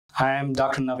I'm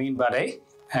Dr. Naveen Bade,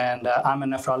 and I'm a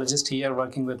nephrologist here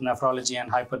working with nephrology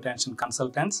and hypertension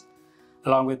consultants,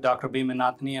 along with Dr.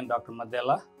 Bhimanathnani and Dr.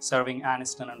 Madela, serving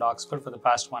Anniston and Oxford for the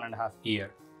past 1.5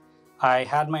 years. I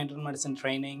had my internal medicine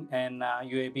training in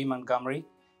UAB Montgomery,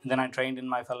 and then I trained in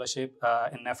my fellowship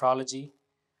in nephrology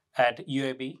at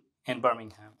UAB in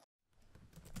Birmingham.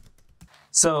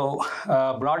 So,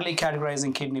 broadly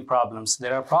categorizing kidney problems,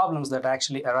 there are problems that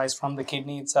actually arise from the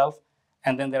kidney itself,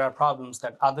 and then there are problems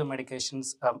that other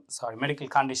medical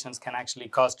conditions can actually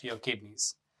cause to your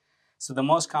kidneys. So the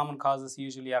most common causes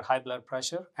usually are high blood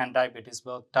pressure and diabetes,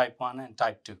 both type 1 and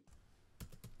type 2.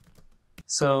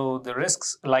 So the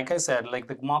risks, like I said, like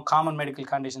the more common medical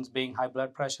conditions being high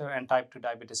blood pressure and type 2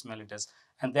 diabetes mellitus.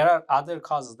 And there are other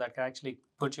causes that can actually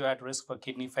put you at risk for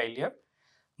kidney failure.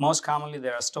 Most commonly,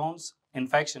 there are stones,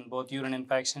 infection, both urine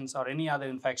infections or any other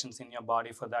infections in your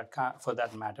body for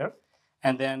that matter.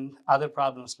 And then other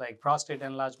problems like prostate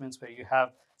enlargements, where you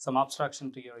have some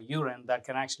obstruction to your urine that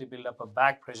can actually build up a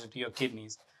back pressure to your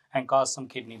kidneys and cause some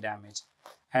kidney damage.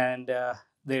 And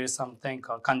there is something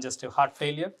called congestive heart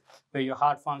failure, where your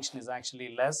heart function is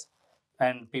actually less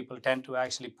and people tend to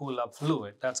actually pull up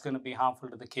fluid. That's going to be harmful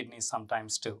to the kidneys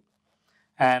sometimes too.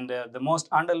 And the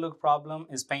most underlooked problem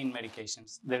is pain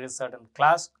medications. There is a certain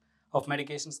class of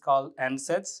medications called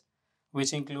NSAIDs,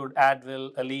 which include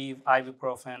Advil, Aleve,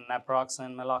 ibuprofen,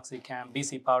 naproxen, meloxicam,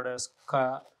 BC powders,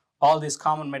 all these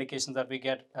common medications that we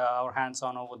get our hands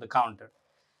on over the counter.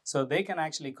 So they can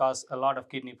actually cause a lot of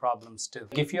kidney problems too.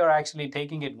 If you're actually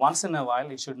taking it once in a while,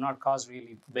 it should not cause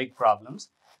really big problems.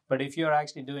 But if you're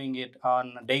actually doing it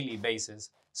on a daily basis,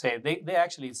 say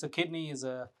so kidney is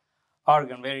a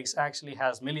organ where it actually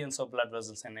has millions of blood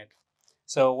vessels in it.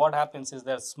 So what happens is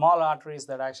there's small arteries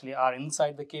that actually are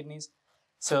inside the kidneys.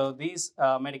 So these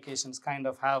medications kind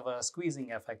of have a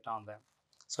squeezing effect on them.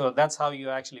 So that's how you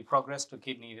actually progress to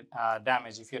kidney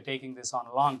damage if you're taking this on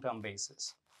a long-term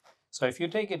basis. So if you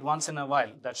take it once in a while,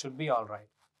 that should be all right.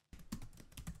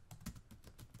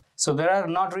 So there are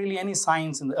not really any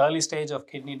signs in the early stage of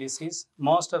kidney disease.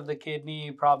 Most of the kidney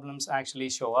problems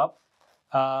actually show up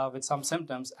with some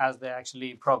symptoms as they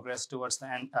actually progress towards the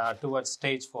end, towards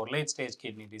stage 4, late stage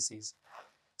kidney disease.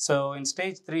 So in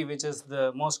stage 3, which is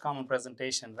the most common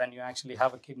presentation when you actually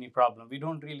have a kidney problem, we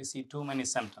don't really see too many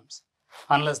symptoms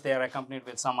unless they are accompanied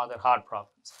with some other heart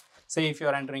problems. Say if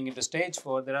you're entering into stage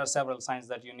 4, there are several signs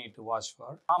that you need to watch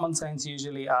for. Common signs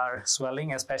usually are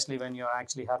swelling, especially when you're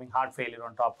actually having heart failure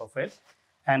on top of it.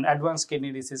 And advanced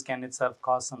kidney disease can itself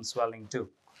cause some swelling too.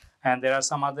 And there are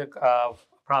some other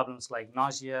problems like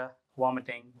nausea,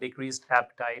 vomiting, decreased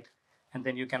appetite, and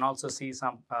then you can also see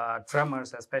some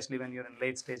tremors, especially when you're in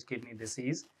late stage kidney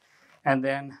disease. And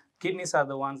then kidneys are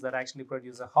the ones that actually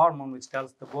produce a hormone which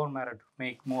tells the bone marrow to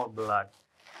make more blood.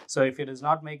 So if it is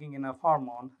not making enough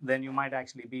hormone, then you might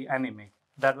actually be anemic.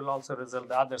 That will also result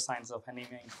in other signs of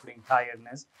anemia, including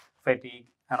tiredness, fatigue,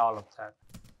 and all of that.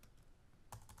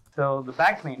 So the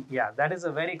back pain, that is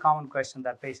a very common question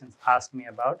that patients ask me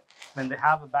about. When they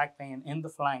have a back pain in the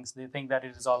flanks, they think that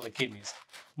it is all the kidneys.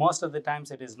 Most of the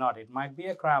times it is not. It might be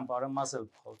a cramp or a muscle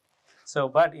pull. So,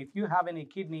 but if you have any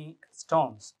kidney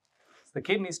stones, the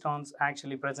kidney stones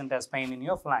actually present as pain in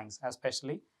your flanks,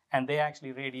 especially, and they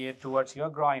actually radiate towards your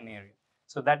groin area.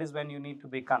 So that is when you need to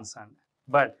be concerned.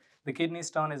 But the kidney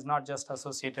stone is not just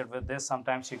associated with this.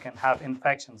 Sometimes you can have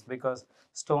infections because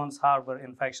stones harbor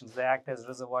infections. They act as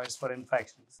reservoirs for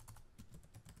infections.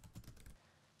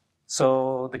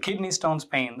 So the kidney stones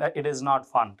pain, it is not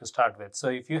fun to start with. So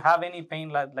if you have any pain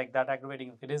like that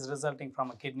aggravating, if it is resulting from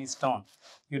a kidney stone,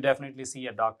 you definitely see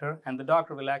a doctor. And the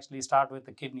doctor will actually start with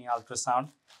the kidney ultrasound,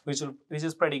 which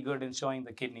is pretty good in showing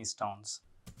the kidney stones.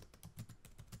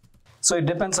 So it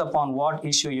depends upon what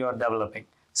issue you are developing.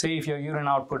 Say if your urine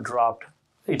output dropped,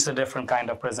 it's a different kind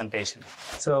of presentation.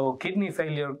 So kidney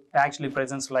failure actually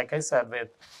presents, like I said, with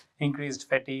increased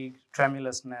fatigue,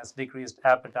 tremulousness, decreased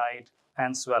appetite,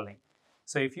 and swelling.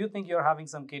 So if you think you're having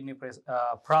some kidney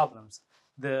problems,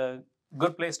 the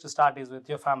good place to start is with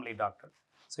your family doctor.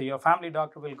 So your family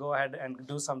doctor will go ahead and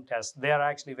do some tests. They are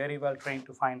actually very well trained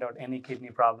to find out any kidney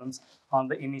problems on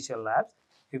the initial labs.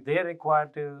 If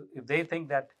they think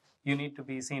that you need to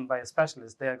be seen by a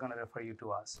specialist, they are going to refer you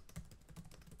to us.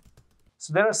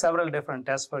 So there are several different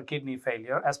tests for kidney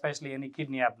failure, especially any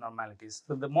kidney abnormalities.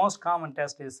 So the most common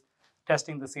test is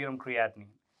testing the serum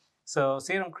creatinine. So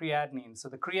serum creatinine, so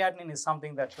the creatinine is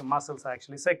something that your muscles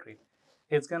actually secrete.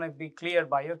 It's going to be cleared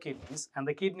by your kidneys, and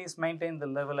the kidneys maintain the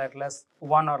level at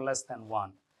 1 or less than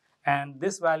 1. And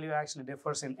this value actually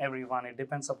differs in everyone. It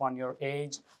depends upon your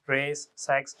age, race,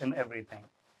 sex, and everything.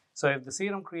 So if the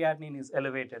serum creatinine is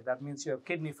elevated, that means your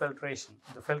kidney filtration,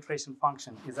 the filtration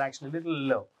function is actually a little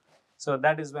low. So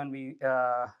that is when we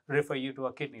refer you to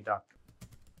a kidney doctor.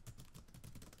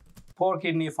 Poor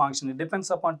kidney function, it depends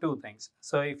upon two things.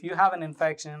 So if you have an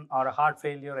infection or a heart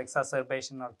failure,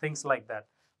 exacerbation, or things like that,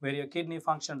 where your kidney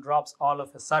function drops all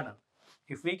of a sudden,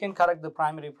 if we can correct the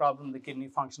primary problem, the kidney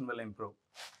function will improve.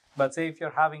 But say if you're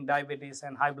having diabetes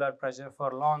and high blood pressure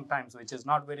for long times, which is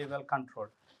not very well controlled,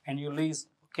 and you lose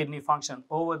kidney function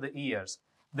over the years,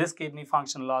 this kidney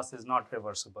function loss is not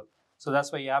reversible. So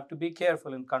that's why you have to be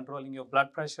careful in controlling your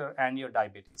blood pressure and your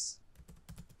diabetes.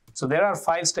 So there are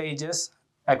 5 stages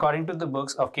according to the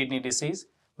books of kidney disease,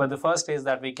 but the first stage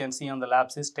that we can see on the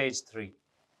labs is stage 3.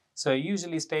 So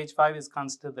usually stage 5 is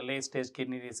considered the late stage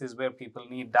kidney disease where people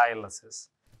need dialysis.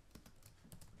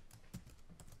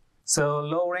 So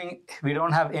lowering, we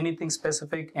don't have anything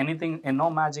specific, anything, and no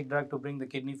magic drug to bring the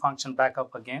kidney function back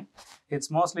up again.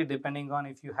 It's mostly depending on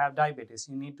if you have diabetes.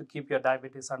 You need to keep your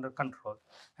diabetes under control.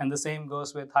 And the same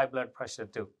goes with high blood pressure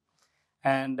too.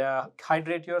 And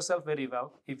hydrate yourself very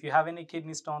well. If you have any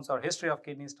kidney stones or history of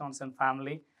kidney stones in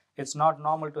family, it's not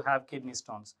normal to have kidney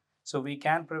stones. So we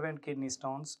can prevent kidney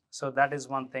stones. So that is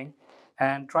one thing.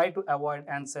 And try to avoid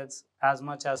NSAIDs as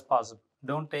much as possible.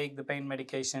 Don't take the pain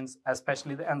medications,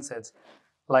 especially the NSAIDs,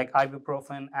 like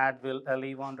ibuprofen, Advil,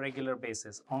 Aleve on regular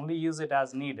basis. Only use it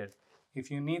as needed. If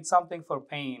you need something for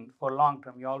pain for long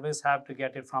term, you always have to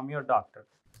get it from your doctor.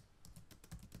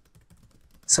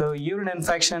 So urine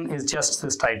infection is just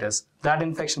cystitis. That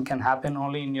infection can happen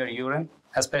only in your urine,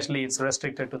 especially it's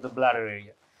restricted to the bladder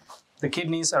area. The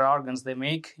kidneys are organs, they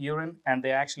make urine and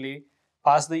they actually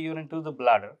pass the urine to the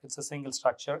bladder. It's a single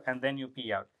structure and then you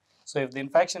pee out. So if the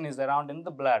infection is around in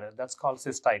the bladder, that's called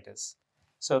cystitis.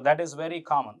 So that is very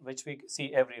common, which we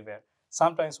see everywhere.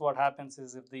 Sometimes what happens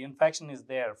is if the infection is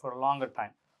there for a longer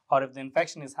time, or if the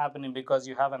infection is happening because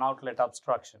you have an outlet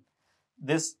obstruction,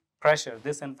 this pressure,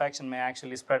 this infection may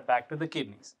actually spread back to the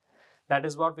kidneys. That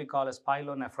is what we call as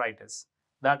pyelonephritis.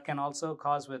 That can also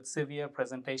cause with severe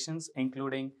presentations,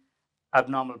 including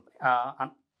abnormal,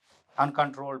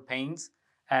 uncontrolled pains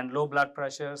and low blood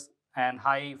pressures and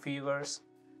high fevers.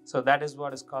 So that is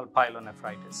what is called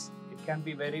pyelonephritis. It can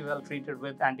be very well treated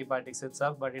with antibiotics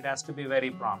itself, but it has to be very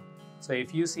prompt. So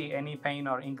if you see any pain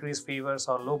or increased fevers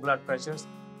or low blood pressures,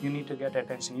 you need to get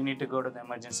attention. You need to go to the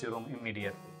emergency room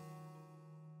immediately.